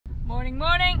Morning,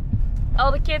 morning.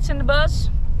 All the kids in the bus.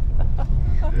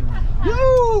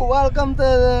 Yo, welcome to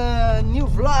the new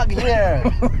vlog here.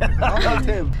 I'm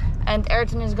Tim. And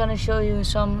Ayrton is gonna show you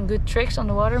some good tricks on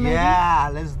the water, maybe? Yeah,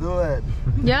 let's do it.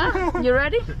 Yeah? You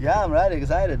ready? Yeah, I'm ready,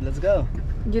 excited. Let's go.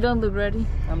 You don't look ready.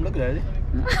 I'm looking ready.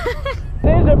 It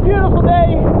is a beautiful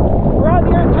day. We're out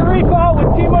here in Tarifa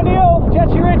with Team O'Neill,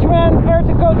 Jesse Richmond,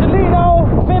 Ayrton Cozzolino.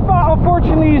 Pippa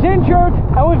unfortunately is injured,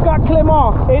 and we've got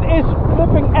Clement. It is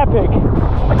flipping epic.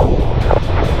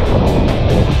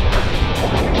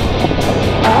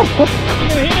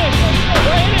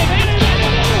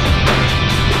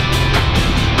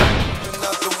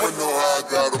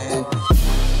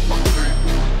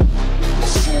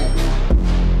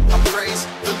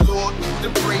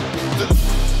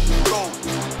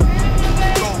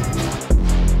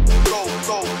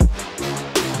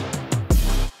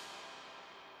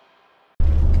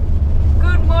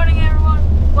 Good morning, everyone.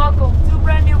 Welcome to a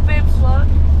brand new PIPSVLOG.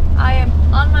 I am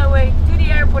on my way to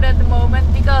the airport at the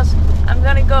moment because I'm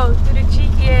gonna go to the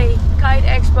GKA Kite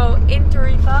Expo in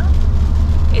Tarifa.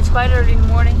 It's quite early in the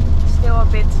morning, still a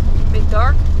bit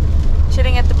dark.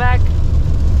 Sitting at the back.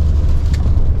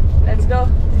 Let's go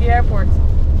to the airport.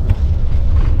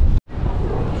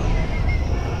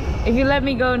 If you let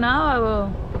me go now, I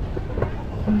will.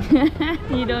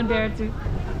 You don't dare to.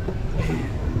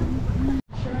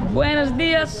 Buenos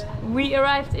dias. We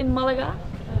arrived in Malaga,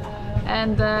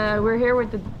 and we're here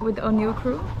with the O'Neill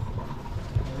crew.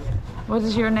 What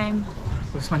is your name?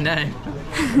 What's my name?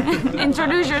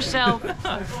 Introduce yourself.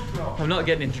 I'm not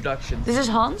getting introductions. This is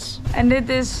Hans, and this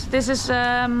is This is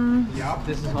my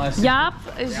Jaap.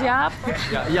 Is Jaap.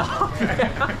 yeah.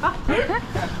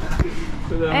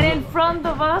 And in front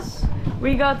of us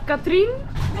we got Katrien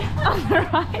on the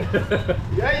right.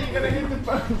 Yeah, you're gonna hit the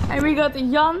phone. And we got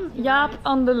Jaap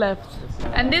on the left.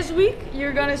 And this week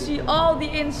you're gonna see all the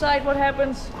inside what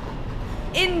happens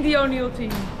in the O'Neill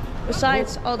team.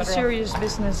 Besides all the serious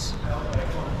business.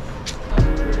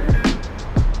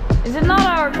 Is it not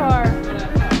our car?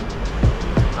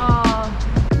 Oh.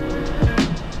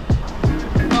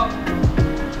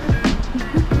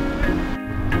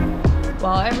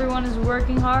 While everyone is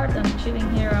working hard, I'm chilling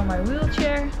here on my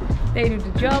wheelchair. They do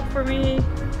the job for me.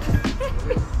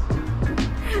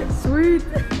 Sweet.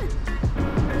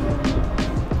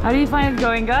 How do you find it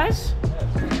going, guys?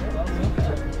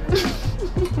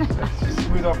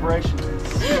 Smooth operation.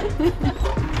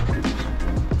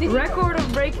 Record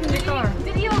of breaking the car.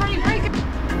 Did he already break it?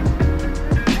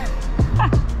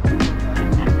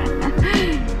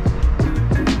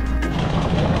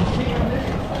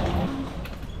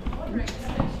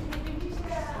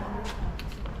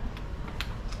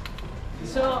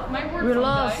 So, we're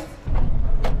lost.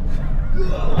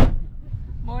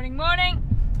 Morning, morning.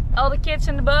 All the kids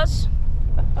in the bus.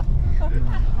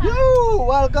 Yo,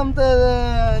 welcome to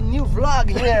the new vlog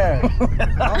here.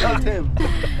 I'm Tim.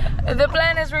 The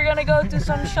plan is we're gonna go to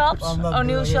some shops,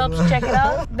 O'Neill shops, check it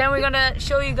out. Then we're gonna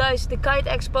show you guys the Kite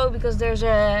Expo because there's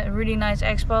a really nice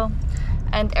expo.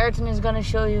 And Ayrton is gonna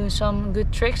show you some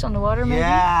good tricks on the water, maybe?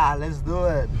 Yeah, let's do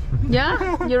it.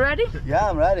 Yeah? You ready? Yeah,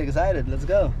 I'm ready, excited. Let's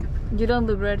go. You don't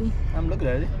look ready. I'm looking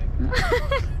ready.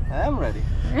 I am ready.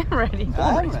 I'm ready.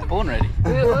 I'm ready. Born ready.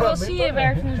 We'll see if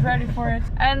Ayrton is ready for it.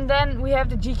 And then we have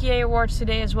the GKA Awards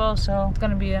today as well, so it's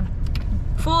gonna be a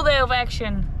full day of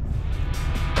action.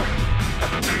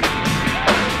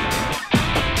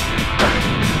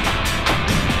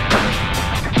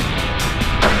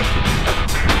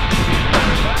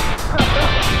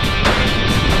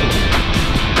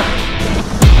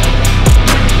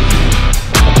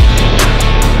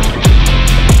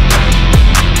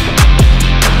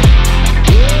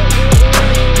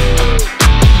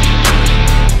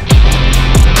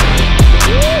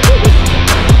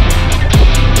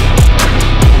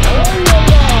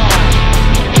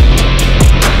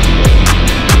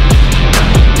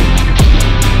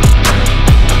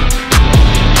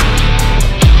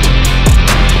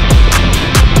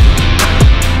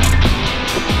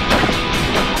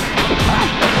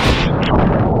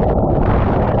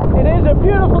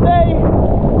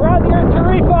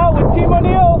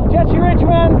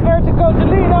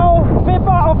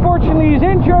 Is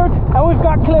injured, and we've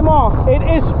got Clement. It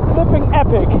is flipping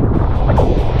epic.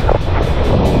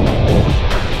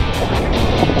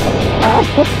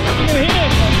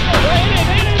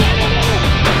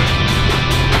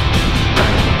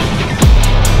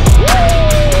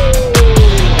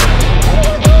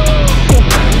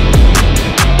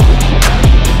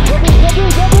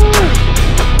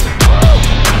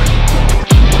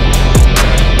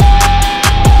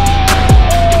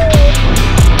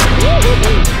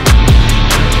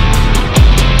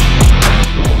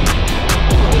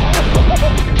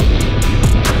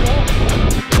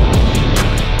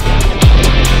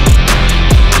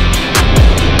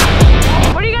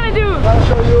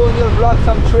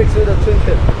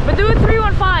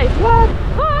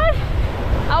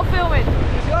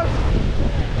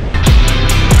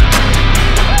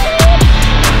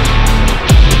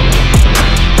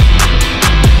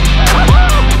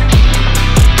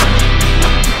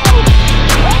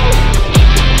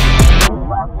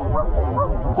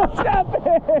 What's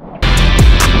happening?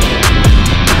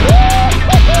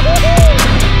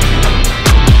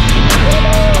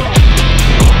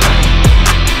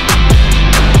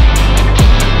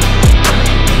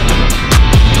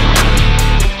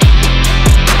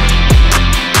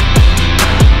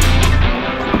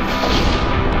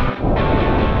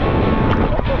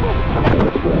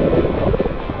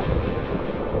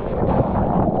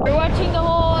 We're watching the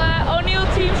whole O'Neill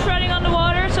team shredding on the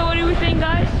water, so what do we think,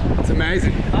 guys? It's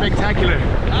amazing. Spectacular.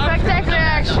 Spectacular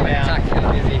action.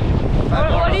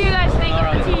 What do you guys think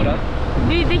of the team?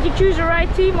 Did you choose the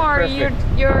right team, or you're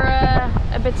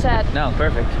a bit sad? No,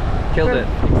 perfect. Killed it.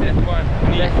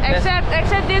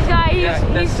 Except this guy, he's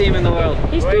Best team in the world.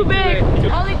 He's too big.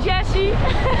 Only Jesse.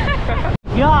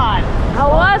 God. How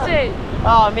was it?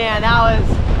 Oh man, that was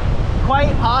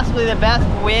quite possibly the best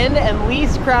wind and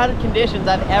least crowded conditions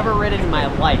I've ever ridden in my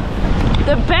life.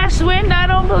 The best wind? I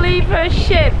don't believe a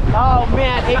shit. Oh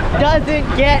man, it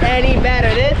doesn't get any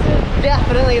better. This is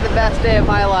definitely the best day of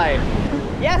my life.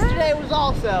 Yesterday was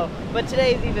also, but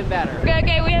today's even better.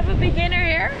 Okay, we have a beginner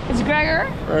here. It's Gregor.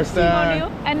 First Team O'Neill.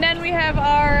 And then we have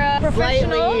our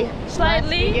professional,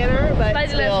 slightly beginner, but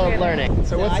slightly less still beginner. learning.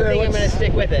 So I think I'm gonna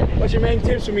stick with it. What's your main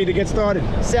tips for me to get started?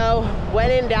 So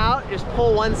when in doubt, just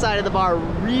pull one side of the bar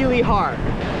really hard.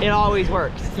 It always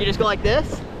works. You just go like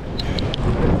this.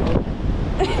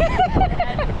 And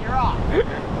you're off.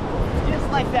 Just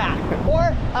like that.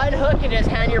 Or unhook and just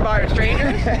hand your bar to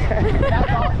strangers.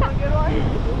 That's also a good one.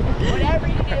 Whatever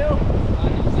you do,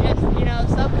 just, you know,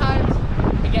 sometimes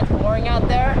it gets boring out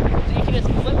there, so you can just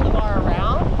flip the bar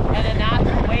around, and then that's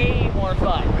way more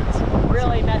fun. It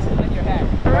really messes with your head.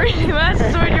 Really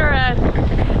messes with your head.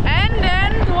 And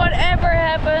then whatever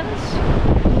happens,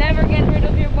 never get rid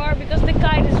of your bar, because the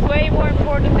kite is way more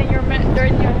important than your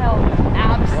health.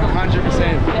 Absolutely. 100%.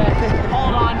 Yeah.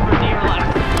 Hold on for dear life.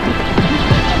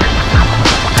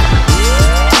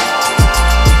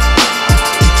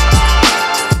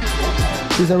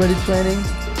 She's already training,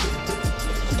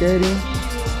 skating.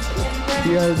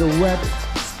 Here at the wet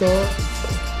store.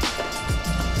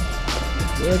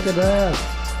 Look at that.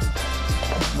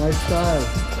 Nice style.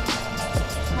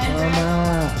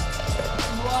 Mama.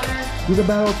 Water. Do the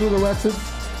barrel through the wetsuit.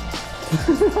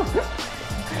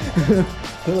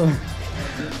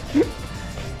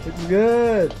 It's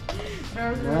good.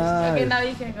 Nice. Okay, now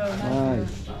you can go. Now you can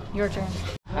Nice. go. Your turn.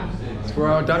 It's for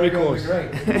our dummy course.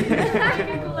 Gladiator.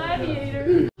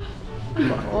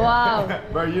 Wow.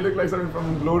 Bro, you look like something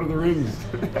from Lord of the Rings.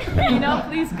 Can you now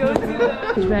please go to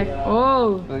the back?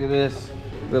 Oh, Look at this.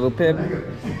 Little Pip.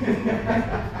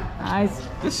 nice.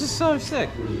 This is so sick.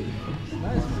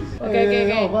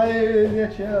 Okay.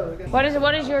 Okay. What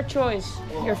is your choice?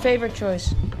 Your favorite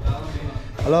choice?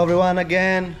 Hello everyone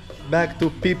again. Back to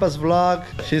Pippa's vlog.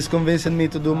 She's convincing me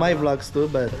to do my vlogs too,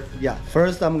 but yeah.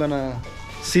 First I'm gonna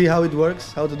see how it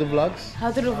works, how to do vlogs.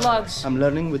 How to do vlogs? I'm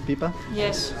learning with Pippa.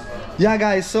 Yes. Yeah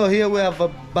guys, so here we have a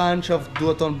bunch of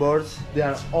duotone boards. They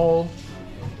are all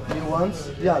new ones.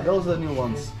 Yeah, those are new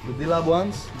ones. The D-Lab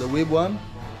ones, the whip one.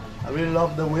 I really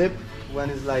love the whip when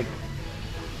it's like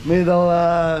middle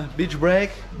beach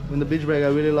break. In the beach break I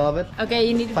really love it. Okay,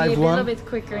 you need to be a 5'1". little bit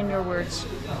quicker in your words.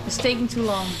 It's taking too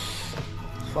long.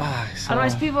 So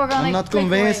Otherwise people are gonna I'm not click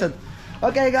convinced. away.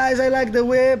 Okay guys, I like the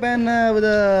whip, and with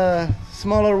a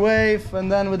smaller wave,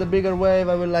 and then with a bigger wave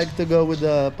I would like to go with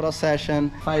the Pro Session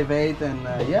 5.8, and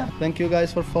yeah, thank you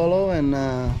guys for follow, and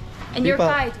your Pippa,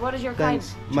 kite, what is your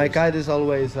thanks. kite? My kite is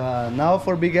always now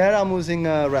for big air I'm using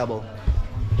Rebel.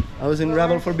 I was in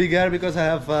Rebel for big air because I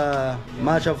have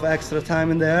much of extra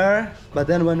time in the air, but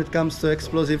then when it comes to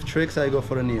explosive tricks I go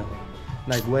for a Neo.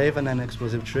 Like wave and then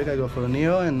explosive trick I go for a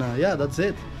Neo, and yeah, that's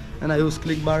it. And I use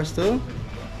click bars too.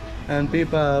 And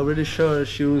Pippa, really sure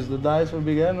she used the dice for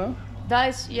big air, no?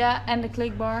 Dice, yeah, and the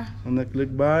click bar. And the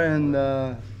click bar and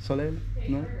Soleil,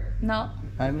 no? No,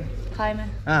 Jaime? Jaime.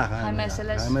 Jaime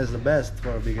SLS. Jaime is the best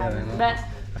for big air, you know? Best.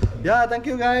 Yeah, thank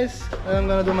you guys. I'm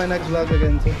gonna do my next vlog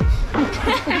again too.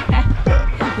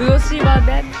 We will see about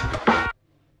that.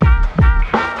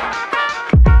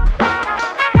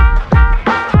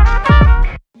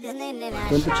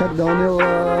 Want to check the O'Neill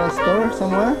store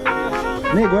somewhere?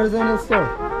 Nick, where's the O'Neill store?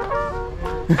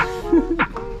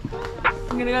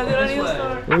 I'm gonna go to the O'Neill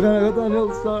store. We're gonna go to the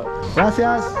O'Neill store.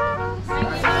 Gracias.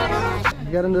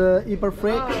 Getting the Hyper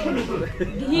Freak.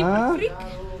 Huh? Freak?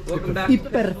 Welcome back.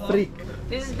 Hyper Freak.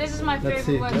 This is my Let's favorite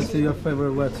see. one. Let's see your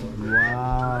favorite wetsuit.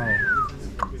 Wow.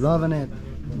 Loving it.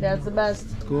 That's the best.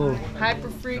 Cool. Hyper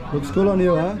freak. Looks cool on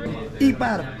you, huh?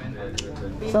 Hyper.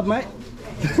 What's up, mate?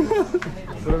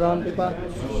 Put it on, Pippa.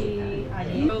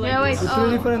 Yeah, wait. It's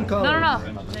three different colors. No.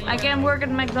 I can work at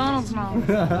McDonald's now.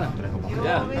 You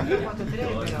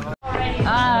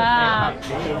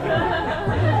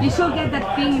should get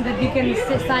that thing that you can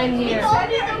sign here.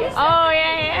 Oh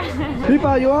yeah.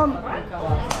 Pippa, you on?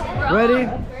 Ready?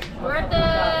 We're at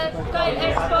the Kite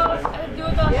Expo at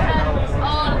Duoton and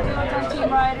all the Duoton team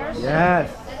riders.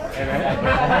 Yes.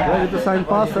 Ready to sign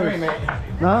posters?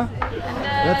 No? And,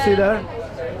 Let's see there.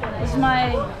 This is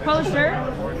my poster.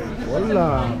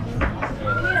 Voila.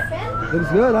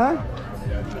 Looks good, huh?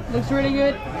 Looks really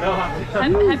good.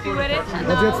 I'm happy with it. And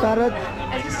Let's get started.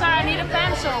 Let's get started. I need a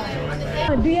pencil.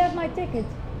 Do you have my ticket?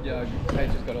 Yeah, I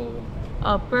just got all of them.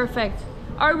 Oh, perfect.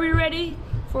 Are we ready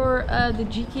for the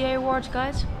GKA Awards,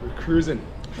 guys? We're cruising.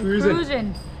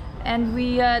 Cruising. And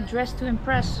we dressed to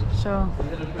impress, so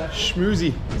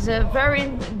Schmoozy. it's a very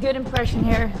good impression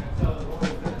here.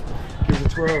 Give it a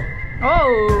twirl. Oh,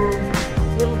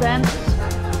 little dance.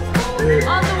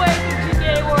 On the way to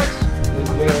GKA Awards.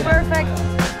 Perfect.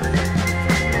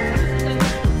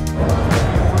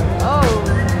 Oh.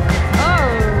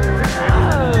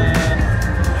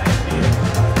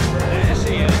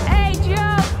 Hey,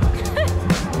 Joe.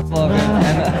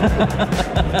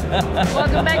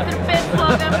 Welcome back to the pit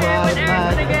vlog. I'm here with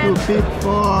Iersel again. To Pit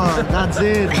 4. That's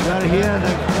it. We're here at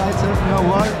the Kite Surfing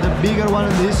Award, the bigger one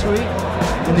in the history.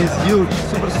 And it's huge.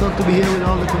 Super stoked to be here with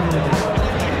all the community.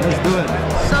 Let's do it.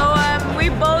 So we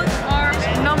both are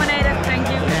nominated, thank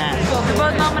you. Yes. We're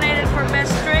both nominated for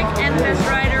Best Trick and Best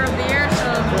Rider of the Year, so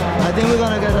I think we're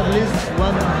gonna get at least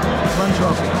one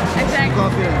trophy. exactly.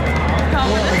 Coffee.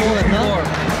 Confident. Do it, no?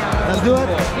 Let's do it.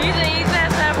 He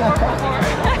says 4 for 4.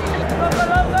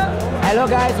 Hello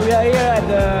guys, we are here at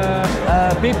the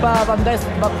Pippa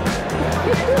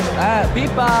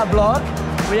vlog.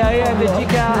 We are here at the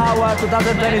GKA Award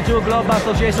 2022 Global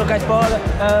Association Kite Sport,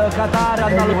 Qatar,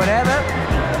 Andalus, whatever.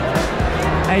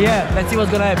 And yeah, let's see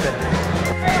what's gonna happen.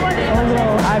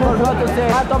 I forgot to say,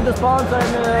 part of the sponsor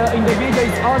in the video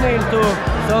is Honor too.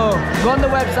 So go on the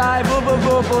website,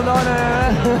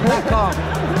 www.honor.com.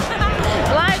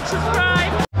 Like, subscribe.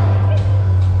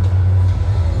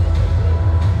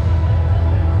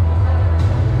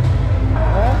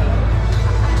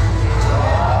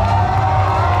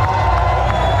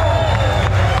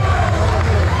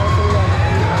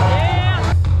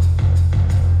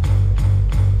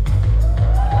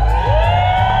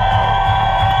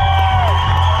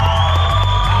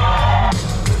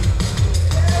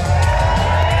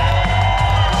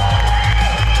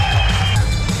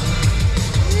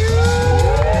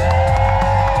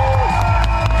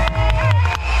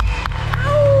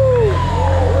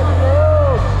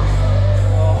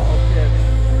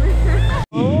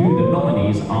 Who the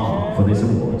nominees are for this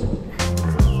award.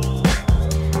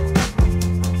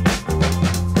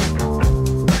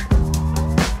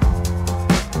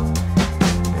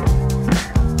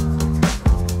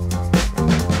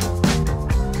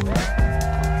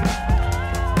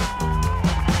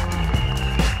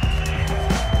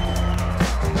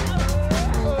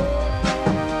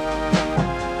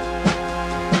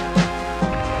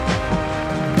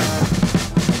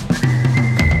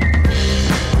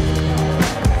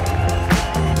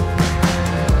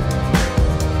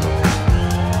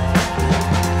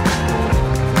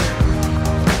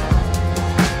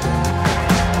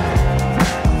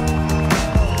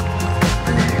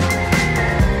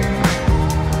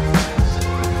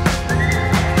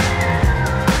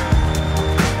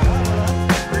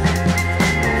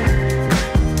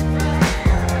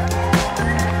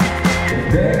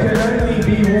 There can only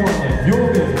be one.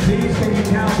 Jorgen, please can you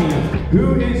tell me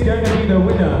who is going to be the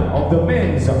winner of the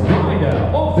Men's Rider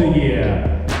of the Year?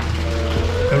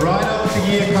 The Rider of the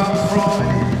Year comes from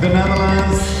the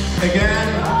Netherlands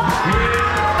again.